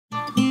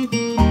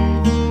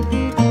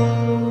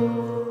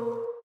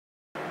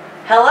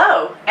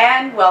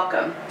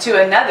welcome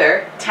to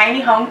another tiny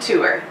home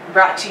tour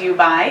brought to you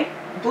by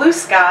Blue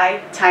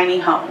Sky Tiny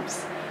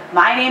Homes.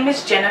 My name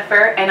is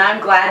Jennifer and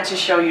I'm glad to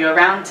show you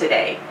around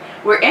today.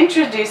 We're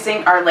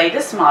introducing our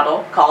latest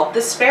model called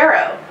the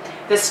Sparrow.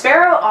 The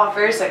Sparrow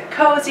offers a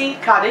cozy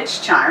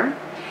cottage charm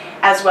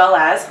as well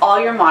as all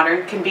your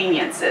modern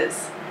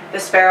conveniences. The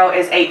Sparrow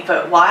is 8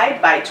 foot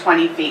wide by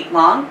 20 feet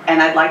long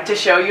and I'd like to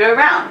show you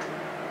around.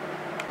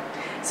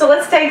 So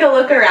let's take a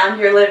look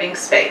around your living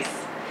space.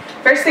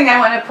 First thing I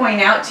want to point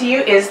out to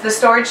you is the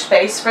storage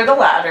space for the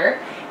ladder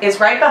is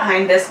right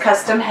behind this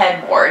custom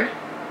headboard.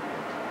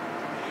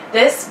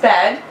 This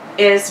bed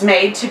is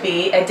made to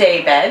be a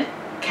day bed,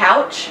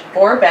 couch,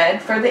 or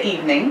bed for the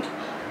evening.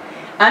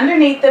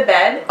 Underneath the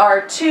bed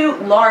are 2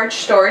 large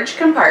storage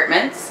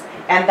compartments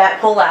and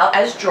that pull out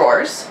as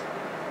drawers.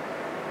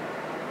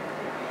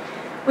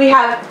 We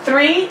have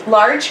 3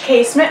 large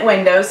casement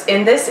windows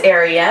in this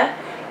area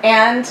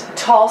and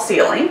tall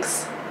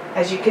ceilings,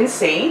 as you can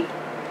see.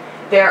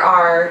 There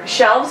are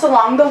shelves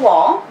along the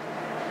wall,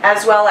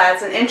 as well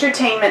as an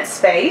entertainment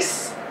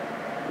space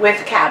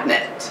with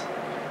cabinet.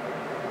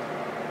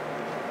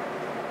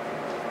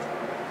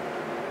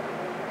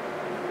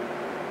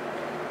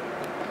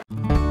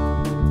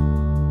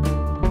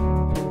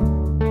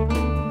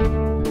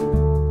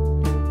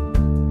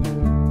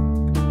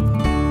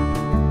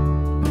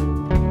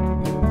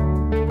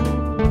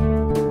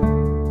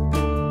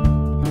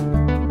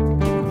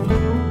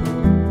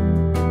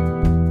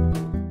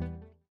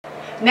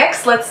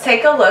 Next, let's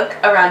take a look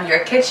around your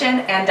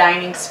kitchen and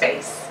dining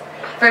space.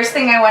 First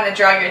thing I want to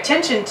draw your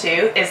attention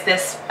to is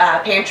this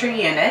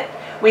pantry unit.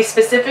 We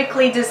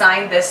specifically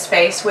designed this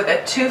space with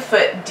a 2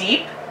 foot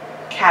deep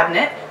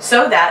cabinet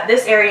so that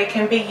this area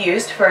can be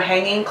used for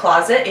hanging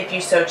closet if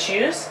you so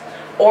choose,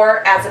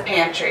 or as a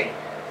pantry.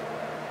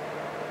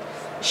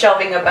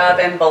 Shelving above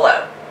and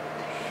below.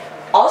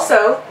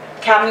 Also,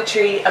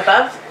 cabinetry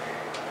above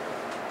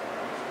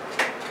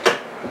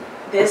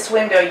this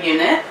window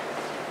unit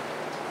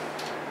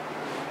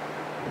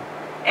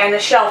and a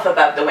shelf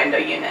above the window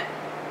unit.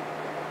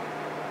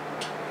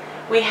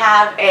 We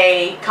have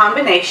a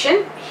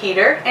combination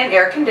heater and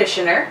air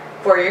conditioner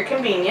for your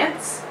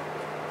convenience,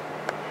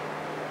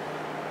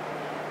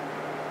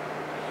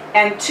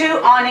 and 2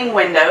 awning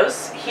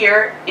windows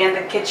here in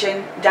the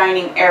kitchen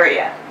dining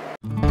area.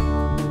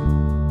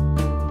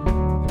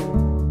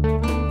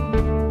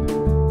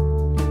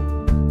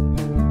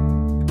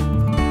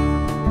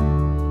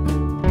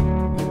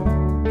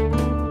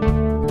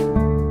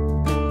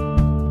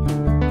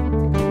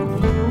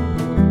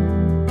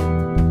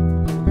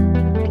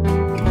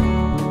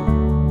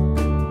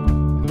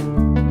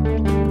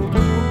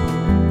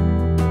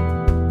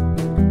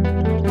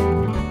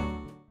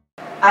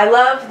 I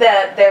love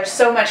that there's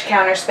so much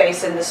counter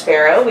space in the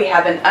Sparrow. We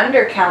have an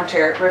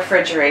under-counter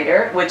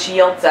refrigerator, which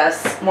yields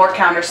us more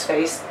counter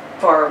space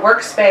for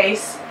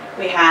workspace.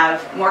 We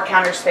have more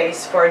counter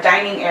space for a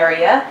dining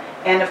area,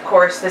 and of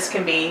course this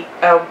can be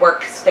a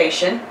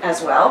workstation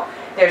as well.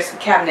 There's a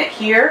cabinet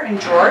here and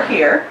drawer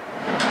here.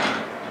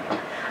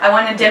 I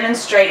want to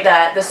demonstrate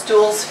that the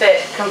stools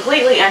fit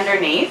completely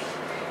underneath,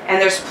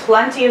 and there's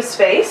plenty of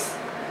space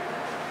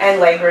and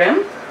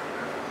legroom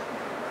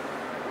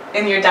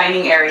in your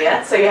dining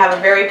area, so you have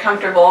a very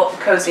comfortable,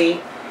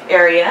 cozy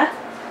area.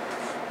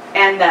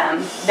 And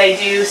they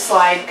do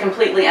slide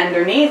completely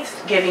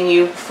underneath, giving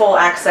you full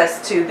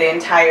access to the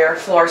entire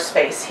floor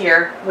space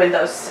here when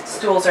those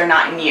stools are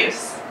not in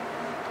use.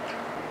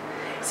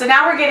 So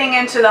now we're getting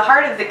into the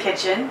heart of the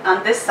kitchen.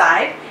 On this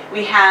side,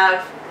 we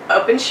have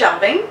open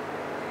shelving,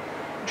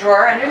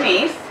 drawer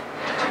underneath.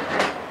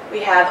 We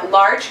have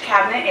large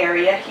cabinet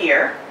area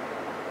here.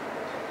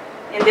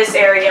 In this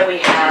area we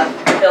have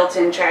a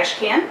built-in trash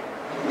can.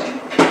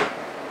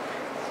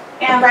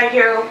 And right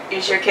here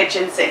is your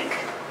kitchen sink,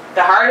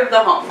 the heart of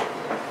the home.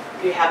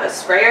 You have a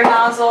sprayer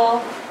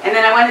nozzle, and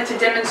then I wanted to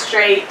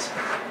demonstrate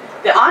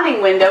the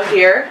awning window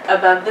here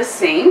above the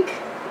sink.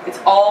 It's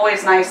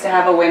always nice to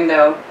have a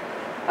window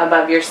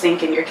above your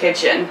sink in your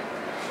kitchen.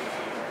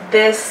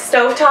 This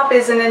stovetop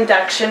is an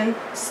induction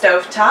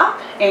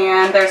stovetop,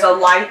 and there's a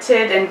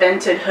lighted and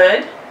vented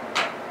hood.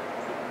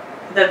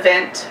 The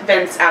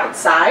vents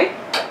outside.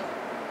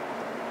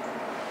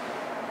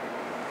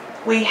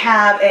 We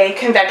have a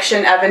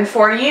convection oven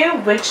for you,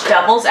 which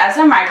doubles as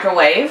a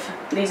microwave.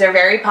 These are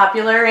very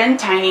popular in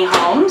tiny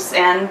homes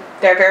and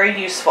they're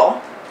very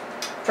useful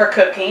for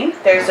cooking.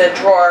 There's a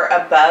drawer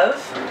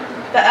above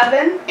the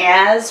oven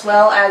as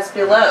well as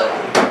below.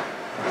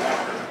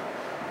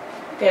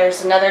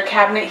 There's another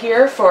cabinet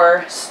here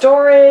for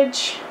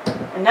storage,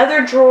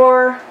 another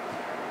drawer,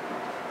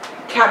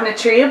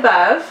 cabinetry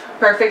above,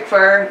 perfect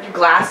for your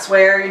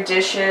glassware, your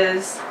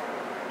dishes.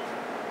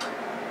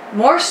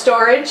 More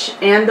storage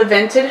and the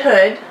vented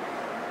hood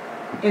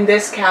in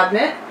this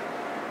cabinet,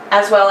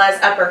 as well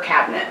as upper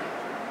cabinet.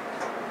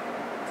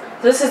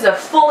 This is a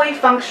fully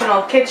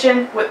functional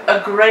kitchen with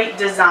a great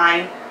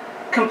design,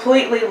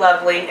 completely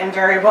lovely and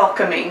very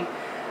welcoming.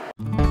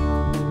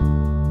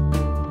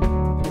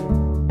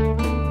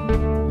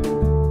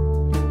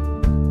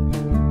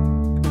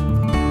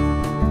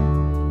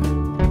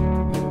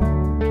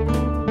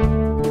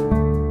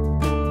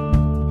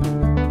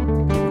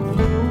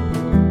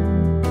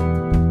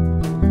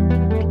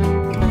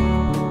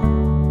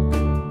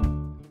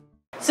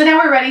 So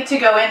now we're ready to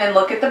go in and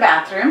look at the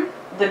bathroom.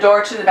 The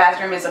door to the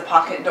bathroom is a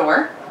pocket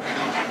door.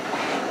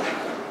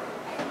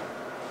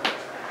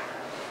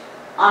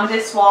 On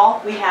this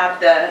wall we have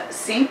the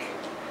sink,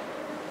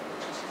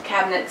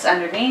 cabinets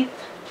underneath,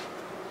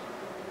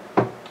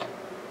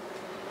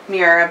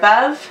 mirror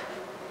above,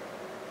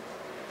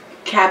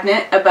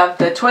 cabinet above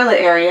the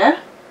toilet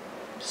area,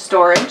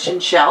 storage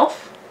and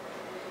shelf,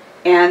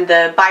 and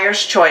the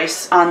buyer's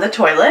choice on the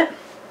toilet.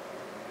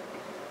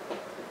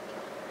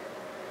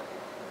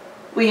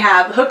 We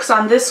have hooks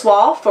on this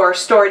wall for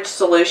storage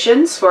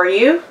solutions for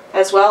you,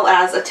 as well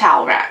as a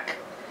towel rack.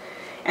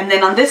 And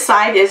then on this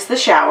side is the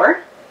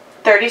shower,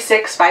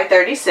 36 by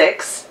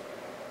 36,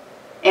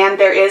 and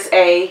there is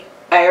a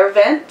air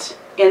vent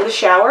in the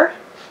shower,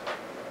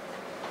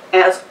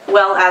 as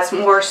well as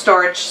more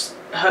storage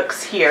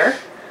hooks here.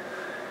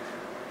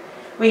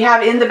 We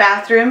have in the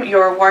bathroom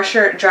your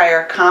washer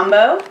dryer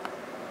combo.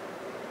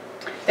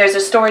 There's a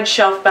storage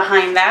shelf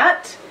behind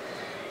that,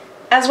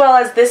 as well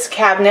as this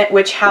cabinet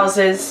which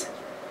houses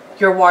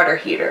your water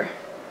heater.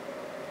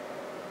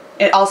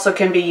 It also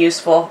can be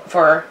useful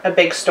for a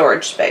big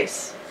storage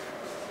space.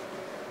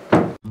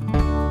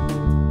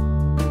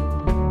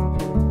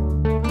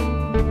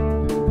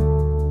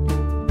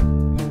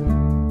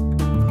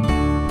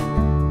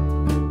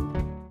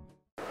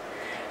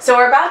 So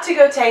we're about to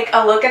go take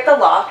a look at the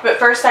loft, but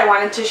first I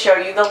wanted to show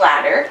you the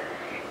ladder.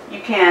 You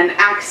can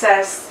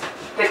access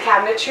the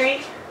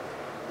cabinetry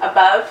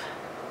above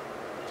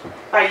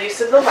by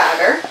use of the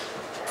ladder,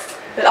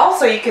 but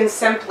also you can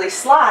simply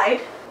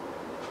slide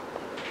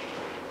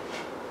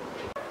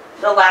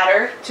the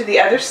ladder to the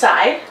other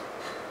side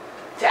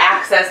to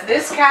access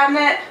this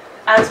cabinet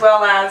as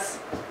well as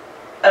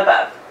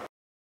above.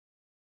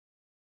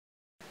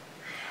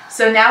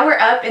 So now we're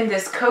up in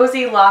this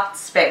cozy loft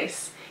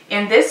space.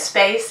 In this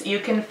space you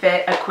can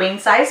fit a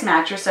queen-size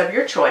mattress of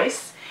your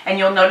choice, and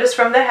you'll notice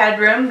from the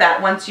headroom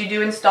that once you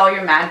do install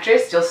your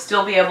mattress you'll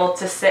still be able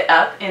to sit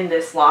up in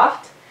this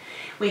loft.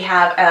 We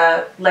have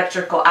an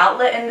electrical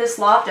outlet in this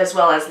loft as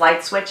well as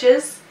light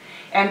switches,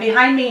 and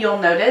behind me you'll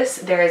notice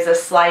there is a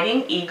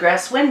sliding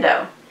egress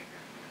window.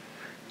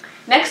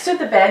 Next to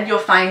the bed you'll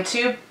find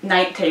two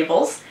night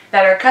tables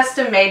that are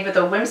custom made with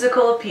a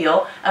whimsical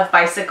appeal of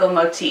bicycle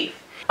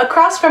motif.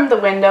 Across from the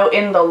window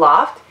in the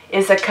loft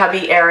is a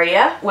cubby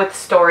area with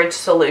storage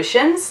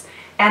solutions,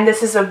 and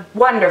this is a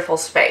wonderful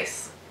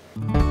space.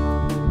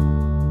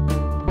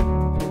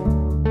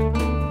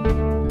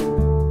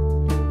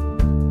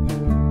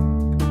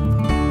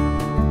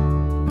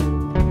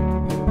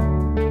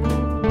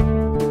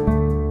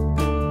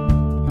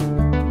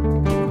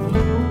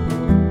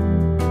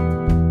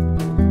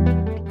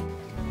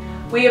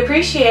 We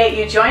appreciate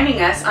you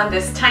joining us on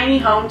this tiny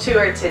home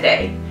tour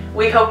today.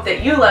 We hope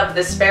that you love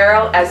the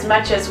Sparrow as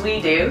much as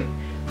we do.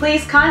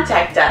 Please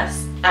contact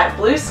us at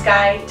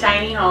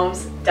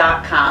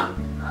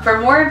blueskytinyhomes.com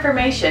for more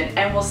information,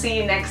 and we'll see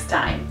you next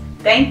time.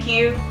 Thank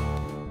you.